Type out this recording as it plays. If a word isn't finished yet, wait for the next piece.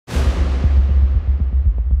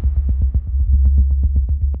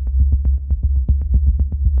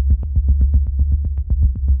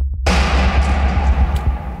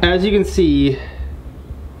as you can see,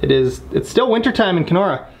 it's still wintertime in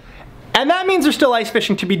Kenora. And that means there's still ice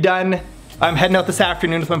fishing to be done. I'm heading out this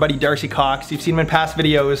afternoon with my buddy Darcy Cox. You've seen him in past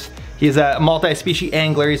videos. He's a multi-species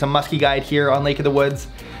angler. He's a muskie guide here on Lake of the Woods.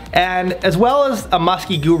 And as well as a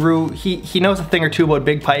muskie guru, he knows a thing or two about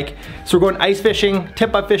big pike. So we're going ice fishing,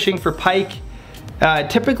 tip-up fishing for pike.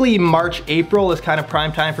 Typically March, April is kind of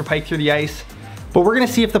prime time for pike through the ice. But we're gonna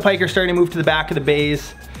see if the pike are starting to move to the back of the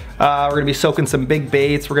bays. We're gonna be soaking some big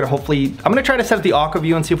baits. I'm gonna try to set up the aqua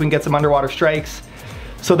view and see if we can get some underwater strikes.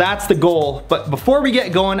 So that's the goal. But before we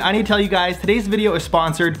get going, I need to tell you guys, today's video is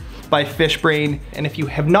sponsored by FishBrain. And if you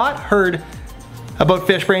have not heard about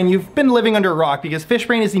FishBrain, you've been living under a rock, because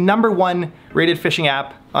FishBrain is the #1 rated fishing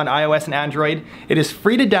app on iOS and Android. It is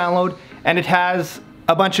free to download and it has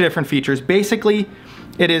a bunch of different features. Basically,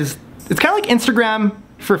 it's kind of like Instagram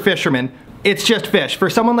for fishermen. It's just fish.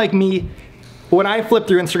 For someone like me, when I flip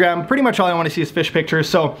through Instagram, pretty much all I want to see is fish pictures.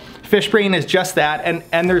 So FishBrain is just that,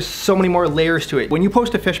 and there's so many more layers to it. When you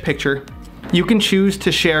post a fish picture, you can choose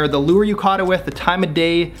to share the lure you caught it with, the time of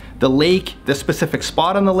day, the lake, the specific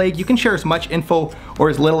spot on the lake. You can share as much info or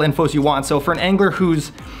as little info as you want. So for an angler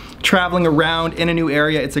who's traveling around in a new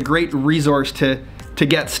area, it's a great resource to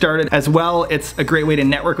get started. As well, it's a great way to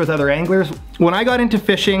network with other anglers. When I got into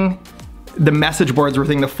fishing, the message boards were a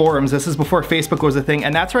thing, the forums. This is before Facebook was a thing,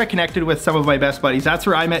 and that's where I connected with some of my best buddies. That's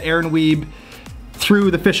where I met Aaron Weeb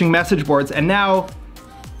through the fishing message boards. And now,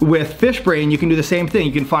 with FishBrain, you can do the same thing.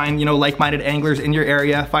 You can find, like-minded anglers in your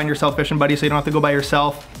area, find yourself fishing buddies so you don't have to go by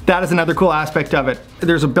yourself. That is another cool aspect of it.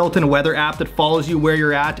 There's a built-in weather app that follows you where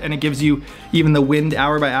you're at, and it gives you even the wind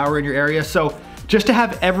hour by hour in your area. So just to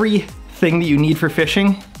have everything that you need for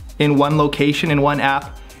fishing in one location, in one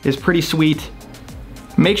app, is pretty sweet.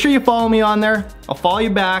 Make sure you follow me on there. I'll follow you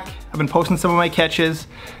back. I've been posting some of my catches,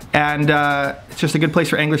 and it's just a good place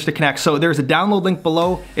for anglers to connect. So there's a download link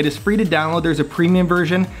below. It is free to download. There's a premium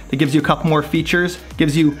version that gives you a couple more features,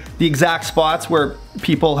 gives you the exact spots where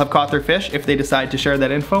people have caught their fish if they decide to share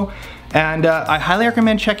that info. And I highly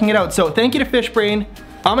recommend checking it out. So thank you to FishBrain.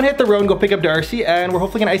 I'm gonna hit the road and go pick up Darcy, and we're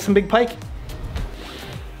hopefully gonna ice some big pike.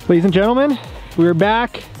 Ladies and gentlemen, we're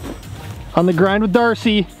back on the grind with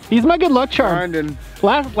Darcy. He's my good luck charm. Grinding.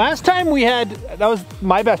 Last time we had, that was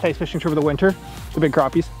my best ice fishing trip of the winter, the big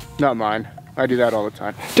crappies. Not mine. I do that all the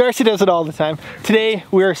time. Darcy does it all the time. Today,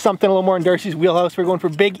 we're something a little more in Darcy's wheelhouse. We're going for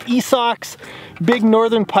big Esox, big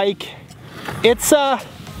Northern Pike. It's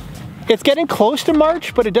getting close to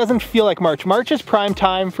March, but it doesn't feel like March. March is prime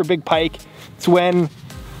time for big pike. It's when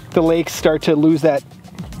the lakes start to lose that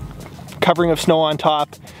covering of snow on top.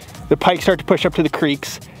 The pike start to push up to the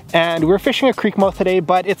creeks. And we're fishing a creek mouth today,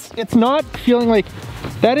 but it's not feeling like,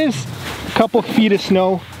 that is a couple feet of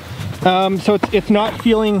snow. So it's not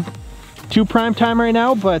feeling too prime time right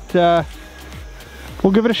now, but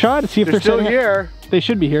we'll give it a shot and see if they're still here. They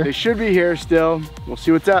should be here. They should be here still. We'll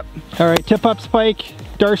see what's up. All right, tip up spike.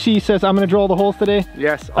 Darcy says I'm gonna drill the holes today.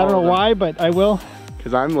 Yes, I don't know why, but I will.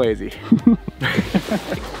 Because I'm lazy.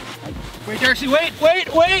 Wait, Darcy,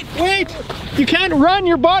 wait. You can't run,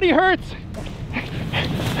 your body hurts.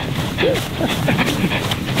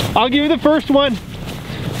 I'll give you the first one,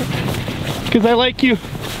 because I like you.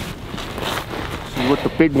 This is what the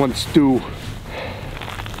big ones do.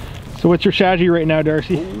 So what's your strategy right now,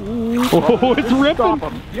 Darcy? Ooh, oh, it's ripping.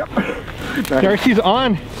 Yep. Darcy's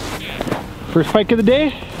on. First pike of the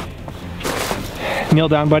day. Kneel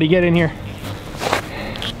down, buddy, get in here.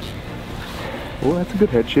 Oh, that's a good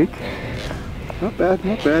head shake. Not bad,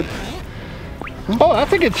 not bad. Oh,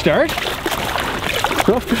 that's a good start.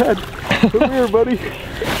 Not bad. Come here, buddy.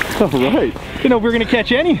 All right. Didn't know we were gonna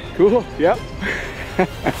catch any. Cool. Yep.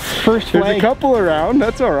 First flag. There's a couple around.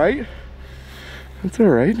 That's all right. That's all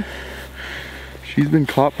right. She's been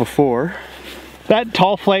caught before. That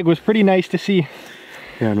tall flag was pretty nice to see.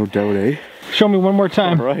 Yeah, no doubt, eh? Show me one more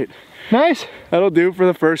time. All right. Nice. That'll do for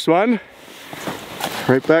the first one.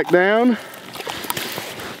 Right back down.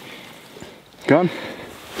 Gone.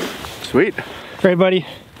 Sweet. Right, buddy.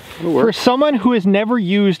 For someone who has never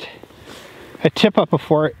used a tip up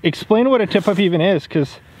before, explain what a tip up even is,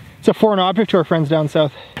 because it's a foreign object to our friends down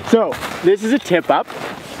south. So this is a tip up.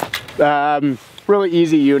 Really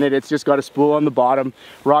easy unit. It's just got a spool on the bottom,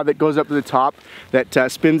 rod that goes up to the top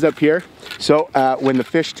that spins up here. So when the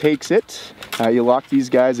fish takes it, you lock these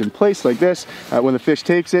guys in place like this. When the fish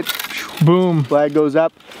takes it, boom, flag goes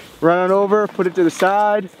up, run on over, put it to the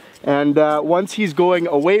side. And once he's going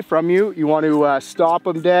away from you, you want to stop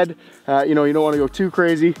him dead. You know, you don't want to go too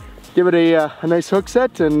crazy. Give it a nice hook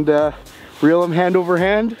set and reel him hand over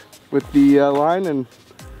hand with the line, and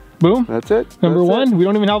boom. That's it. Number one. We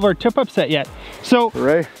don't even have our tip up set yet. So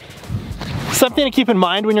hooray. Something to keep in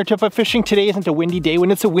mind when you're tip-up fishing, today isn't a windy day.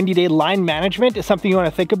 When it's a windy day, line management is something you want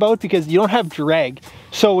to think about because you don't have drag.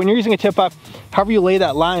 So when you're using a tip-up, however you lay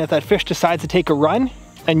that line, if that fish decides to take a run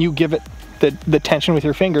and you give it the tension with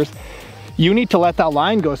your fingers, you need to let that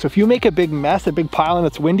line go. So if you make a big mess, a big pile and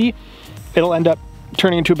it's windy, it'll end up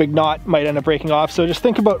turning into a big knot, might end up breaking off. So just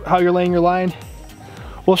think about how you're laying your line.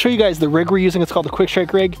 We'll show you guys the rig we're using. It's called the Quick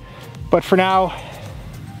Strike rig. But for now,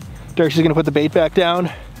 Darcy's gonna put the bait back down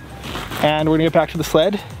and we're gonna get back to the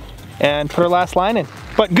sled and put our last line in.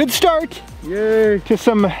 But good start. Yay. To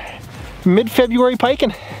some mid-February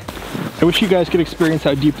piking. I wish you guys could experience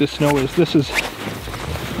how deep this snow is. This is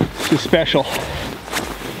special.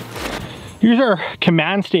 Here's our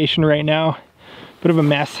command station right now. Bit of a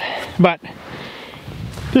mess, but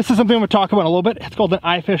this is something I'm gonna talk about a little bit. It's called an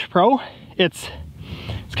iFish Pro. It's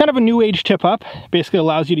kind of a new age tip up. Basically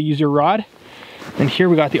allows you to use your rod. And here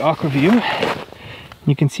we got the aqua view.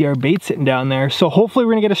 You can see our bait sitting down there. So hopefully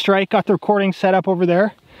we're gonna get a strike. Got the recording set up over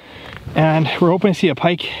there. And we're hoping to see a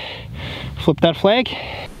pike flip that flag.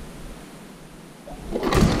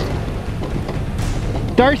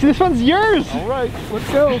 Darcy, this one's yours. All right, let's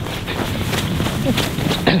go.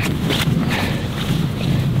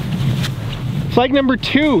 Flag number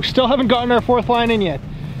 2. Still haven't gotten our 4th line in yet.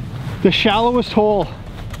 The shallowest hole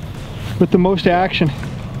with the most action.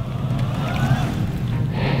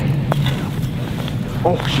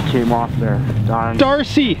 Oh, she came off there. Darn.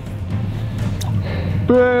 Darcy!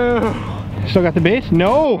 Boo. Still got the bait?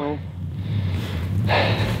 No!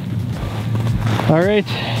 All right.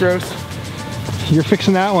 Gross. You're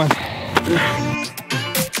fixing that one.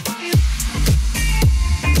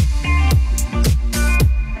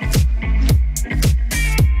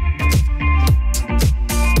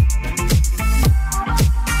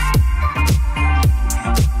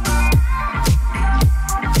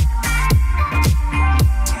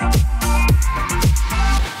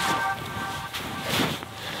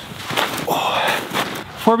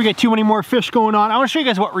 Before we get too many more fish going on, I want to show you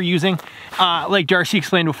guys what we're using. Like Darcy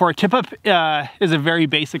explained before, tip-up is a very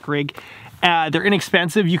basic rig. They're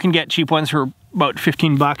inexpensive. You can get cheap ones for about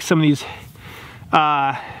 15 bucks. Some of these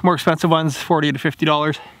more expensive ones, $40 to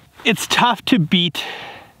 $50. It's tough to beat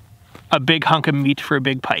a big hunk of meat for a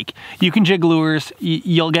big pike. You can jig lures,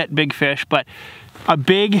 you'll get big fish, but a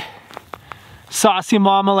big saucy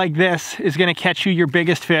mama like this is gonna catch you your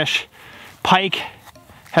biggest fish. Pike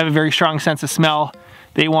have a very strong sense of smell.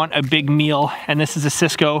 They want a big meal, and this is a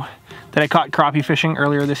Cisco that I caught crappie fishing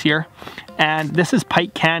earlier this year. And this is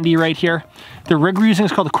pike candy right here. The rig we're using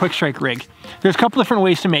is called a Quick Strike rig. There's a couple different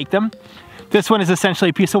ways to make them. This one is essentially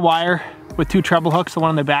a piece of wire with 2 treble hooks. The one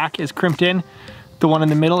on the back is crimped in. The one in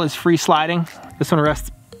the middle is free sliding. This one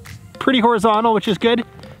rests pretty horizontal, which is good.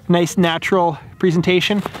 Nice natural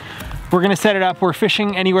presentation. We're gonna set it up. We're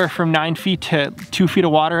fishing anywhere from 9 feet to 2 feet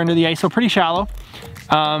of water under the ice, so pretty shallow.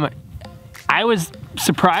 I was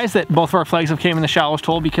surprised that both of our flags have came in the shallowest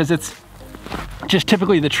hole because it's just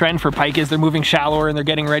typically the trend for pike is they're moving shallower and they're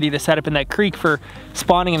getting ready to set up in that creek for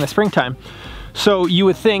spawning in the springtime. So you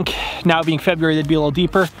would think now being February, they'd be a little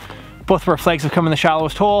deeper. Both of our flags have come in the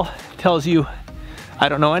shallowest hole. Tells you I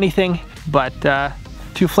don't know anything, but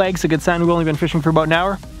 2 flags, a good sign. We've only been fishing for about an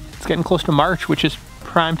hour. It's getting close to March, which is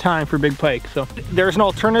prime time for big pike. So there's an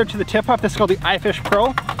alternative to the tip-up. This is called the iFish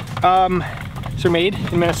Pro. These are made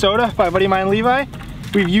in Minnesota by a buddy of mine, Levi.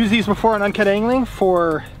 We've used these before on uncut angling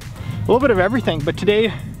for a little bit of everything, but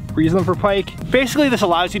today we're using them for pike. Basically, this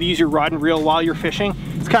allows you to use your rod and reel while you're fishing.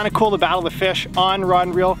 It's kind of cool to battle the fish on rod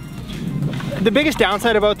and reel. The biggest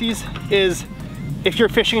downside about these is if you're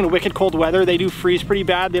fishing in wicked cold weather, they do freeze pretty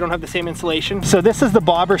bad. They don't have the same insulation. So this is the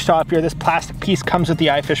bobber stop here. This plastic piece comes with the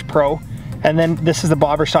iFish Pro. And then this is the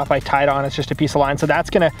bobber stop I tied on. It's just a piece of line. So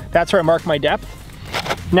that's where I mark my depth.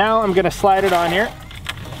 Now I'm gonna slide it on here.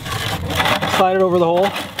 Slide it over the hole.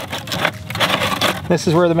 This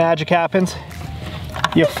is where the magic happens.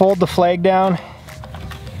 You fold the flag down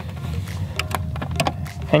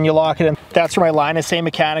and you lock it in. That's where my line is. Same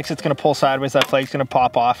mechanics. It's gonna pull sideways. That flag's gonna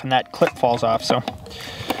pop off and that clip falls off. So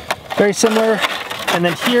very similar. And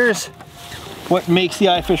then here's what makes the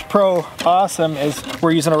iFish Pro awesome is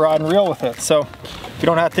we're using a rod and reel with it. So you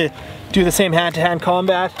don't have to do the same hand-to-hand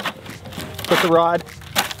combat with the rod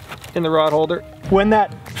in the rod holder. When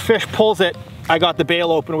that fish pulls it, I got the bail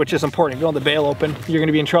open, which is important. If you don't have the bail open, you're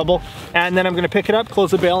gonna be in trouble. And then I'm gonna pick it up,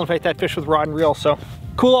 close the bail, and fight that fish with rod and reel. So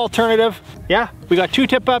cool alternative. Yeah, we got 2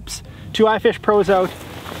 tip-ups, 2 iFish Pros out.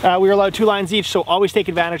 We were allowed 2 lines each, so always take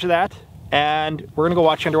advantage of that. And we're gonna go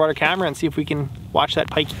watch the underwater camera and see if we can watch that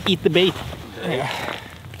pike eat the bait. Yeah.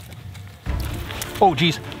 Oh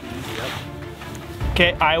geez.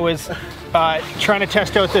 Okay, I was trying to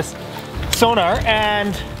test out this sonar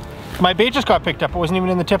and my bait just got picked up. It wasn't even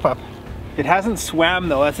in the tip up. It hasn't swam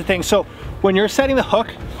though, that's the thing. So when you're setting the hook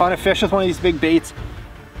on a fish with one of these big baits,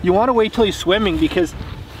 you want to wait till he's swimming because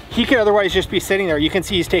he could otherwise just be sitting there. You can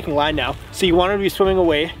see he's taking line now. So you want him to be swimming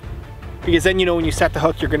away because then you know when you set the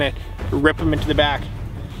hook, you're gonna rip him into the back.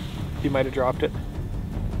 He might have dropped it.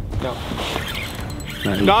 No.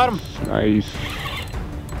 Nice. Got him. Nice.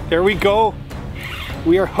 There we go.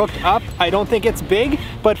 We are hooked up. I don't think it's big,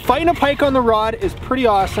 but fighting a pike on the rod is pretty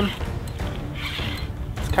awesome.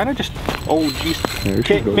 It's kind of just, oh geez.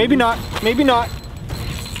 Okay, maybe not, maybe not.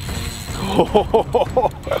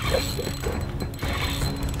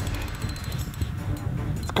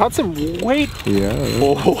 It's got some weight. Yeah.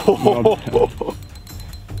 Oh.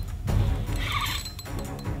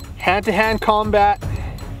 Hand-to-hand combat.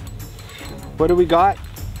 What do we got?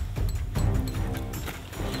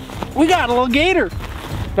 We got a little gator.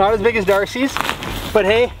 Not as big as Darcy's, but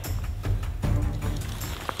hey,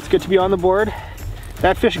 it's good to be on the board.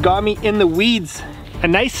 That fish got me in the weeds. A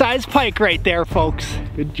nice sized pike right there, folks.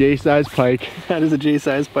 Good J-size pike. That is a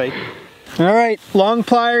J-size pike. All right, long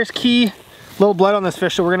pliers, key. Little blood on this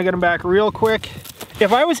fish, so we're gonna get him back real quick.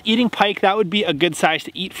 If I was eating pike, that would be a good size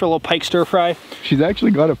to eat for a little pike stir fry. She's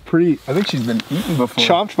actually got a pretty, I think she's been eaten before.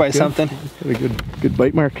 Chomped by something. Got a good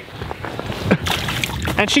bite mark.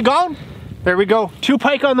 And she gone. There we go. 2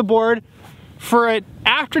 pike on the board. For an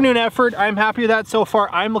afternoon effort, I'm happy with that so far.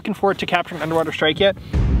 I'm looking forward to capturing underwater strike yet.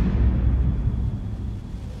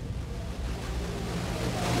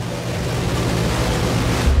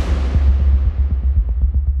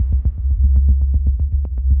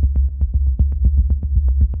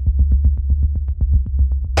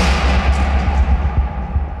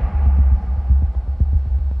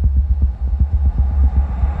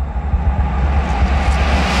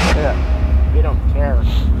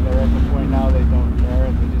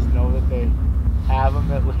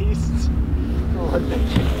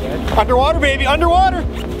 Underwater, baby, underwater!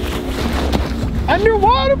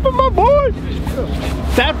 Underwater for my boy!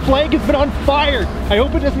 That flag has been on fire. I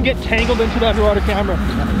hope it doesn't get tangled into the underwater camera.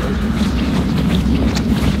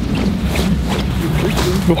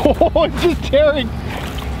 Oh, it's just tearing.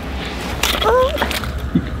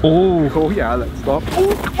 Oh yeah, let's stop.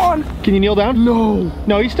 Oh, come on. Can you kneel down? No.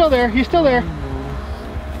 No, he's still there, he's still there.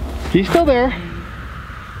 He's still there.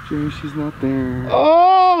 Jimmy, she's not there.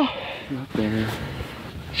 Oh! She's not there.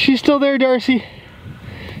 She's still there, Darcy.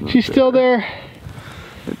 She's still there.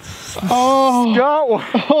 It's got one.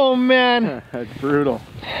 Oh man. That's brutal.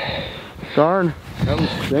 Darn, that was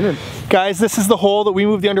spinning. Guys, this is the hole that we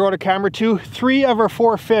moved the underwater camera to. 3 of our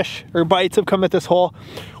 4 fish or bites have come at this hole.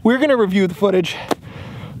 We're gonna review the footage.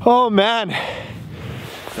 Oh man.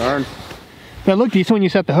 Darn. That looked decent when you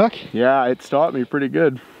set the hook. Yeah, it stopped me pretty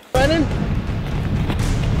good. Brennan.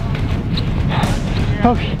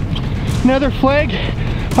 Okay, another flag.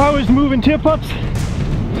 I was moving tip ups.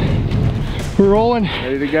 We're rolling.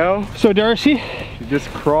 Ready to go? So Darcy. She's just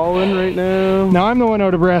crawling right now. Now I'm the one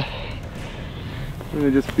out of breath. I'm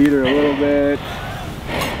gonna just feed her a little bit.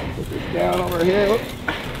 Put this down over here.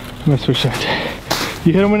 I'm gonna switch that.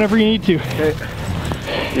 You hit them whenever you need to. Okay.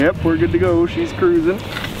 Yep, we're good to go. She's cruising.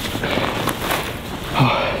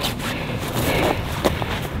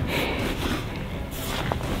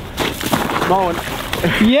 Small one.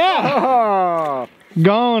 Yeah! Oh.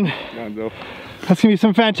 Gone. That's gonna be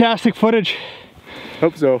some fantastic footage.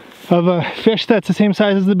 Hope so. Of a fish that's the same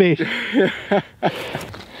size as the bait.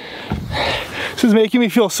 This is making me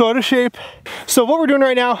feel so out of shape. So what we're doing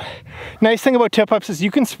right now, nice thing about tip ups is you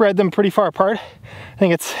can spread them pretty far apart. I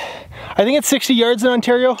think it's 60 yards in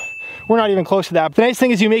Ontario. We're not even close to that. But the nice thing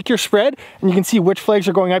is you make your spread and you can see which flags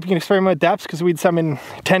are going up. You can experiment with depths because we had some in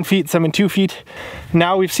 10 feet, some in 2 feet.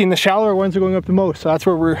 Now we've seen the shallower ones are going up the most. So that's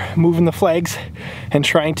where we're moving the flags and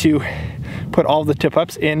trying to put all the tip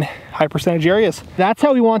ups in high percentage areas. That's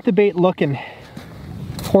how we want the bait looking.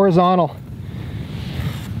 Horizontal.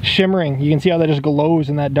 Shimmering. You can see how that just glows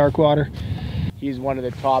in that dark water. He's one of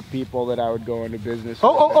the top people that I would go into business with.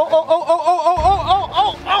 Oh, oh, oh, oh, oh, oh, oh, oh,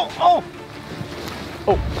 oh, oh, oh, oh.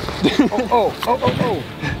 Oh.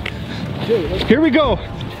 Here we go.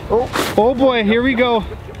 Oh boy, here we go.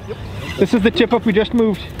 This is the tip up we just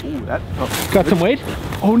moved. Ooh, got some weight?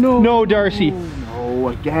 Oh no. No, Darcy. No,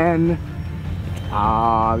 again.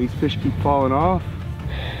 Ah, these fish keep falling off.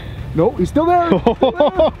 No, he's still there.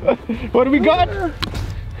 What do we got?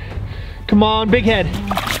 Come on, big head.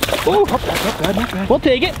 Oh, not bad. We'll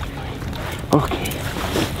take it. Okay.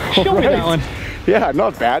 Show me that one. Yeah,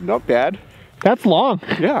 not bad. That's long.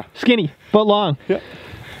 Yeah. Skinny, but long. Yeah.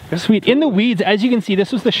 Sweet. In the weeds, as you can see,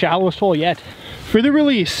 this was the shallowest hole yet. For the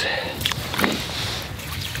release.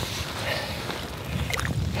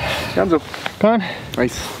 Gonzo. Gone?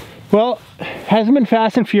 Nice. Well, hasn't been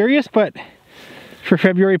fast and furious, but for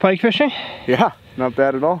February pike fishing. Yeah, not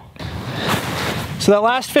bad at all. So that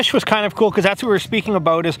last fish was kind of cool because that's what we were speaking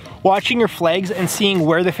about, is watching your flags and seeing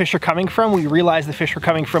where the fish are coming from. We realized the fish were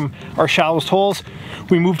coming from our shallowest holes.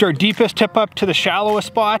 We moved our deepest tip up to the shallowest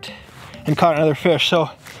spot and caught another fish,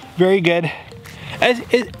 so very good.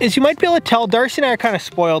 As you might be able to tell, Darcy and I are kind of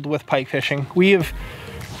spoiled with pike fishing.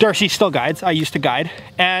 Darcy still guides, I used to guide,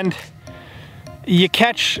 and you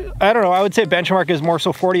catch, I don't know, I would say benchmark is more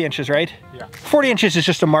so 40 inches, right? Yeah. 40 inches is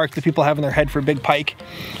just a mark that people have in their head for big pike.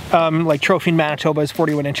 Like Trophy in Manitoba is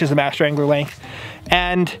 41 inches, the master angler length.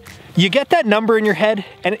 And you get that number in your head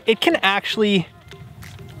and it can actually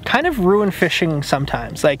kind of ruin fishing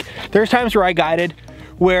sometimes. Like there's times where I guided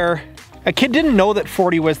where a kid didn't know that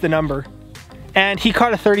 40 was the number. And he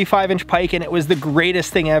caught a 35-inch pike and it was the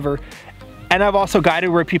greatest thing ever. And I've also guided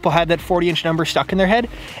where people had that 40-inch number stuck in their head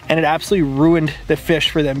and it absolutely ruined the fish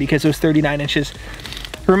for them because it was 39 inches.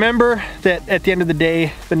 Remember that at the end of the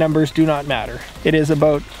day, the numbers do not matter. It is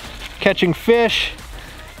about catching fish.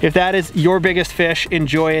 If that is your biggest fish,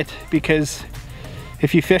 enjoy it, because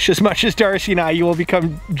if you fish as much as Darcy and I, you will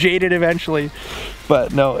become jaded eventually.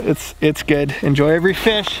 But no, it's good. Enjoy every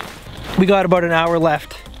fish. We got about an hour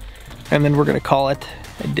left and then we're gonna call it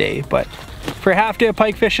a day. But for a half day of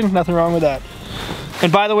pike fishing, nothing wrong with that.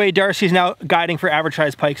 And by the way, Darcy's now guiding for average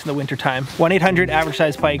size pikes in the winter time.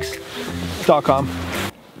 1-800-AVERAGESIZEPikes.com.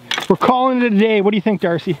 We're calling it a day. What do you think,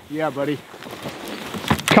 Darcy? Yeah, buddy.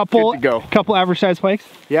 Couple average size pikes?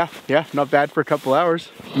 Yeah, not bad for a couple hours.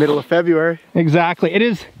 Middle of February. Exactly. It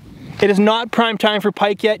is not prime time for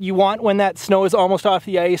pike yet. You want when that snow is almost off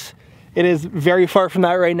the ice. It is very far from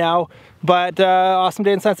that right now. But awesome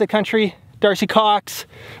day in Sunset Country. Darcy Cox,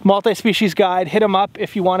 multi-species guide. Hit him up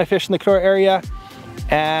if you want to fish in the Kenora area.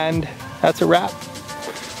 And that's a wrap.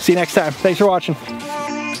 See you next time. Thanks for watching.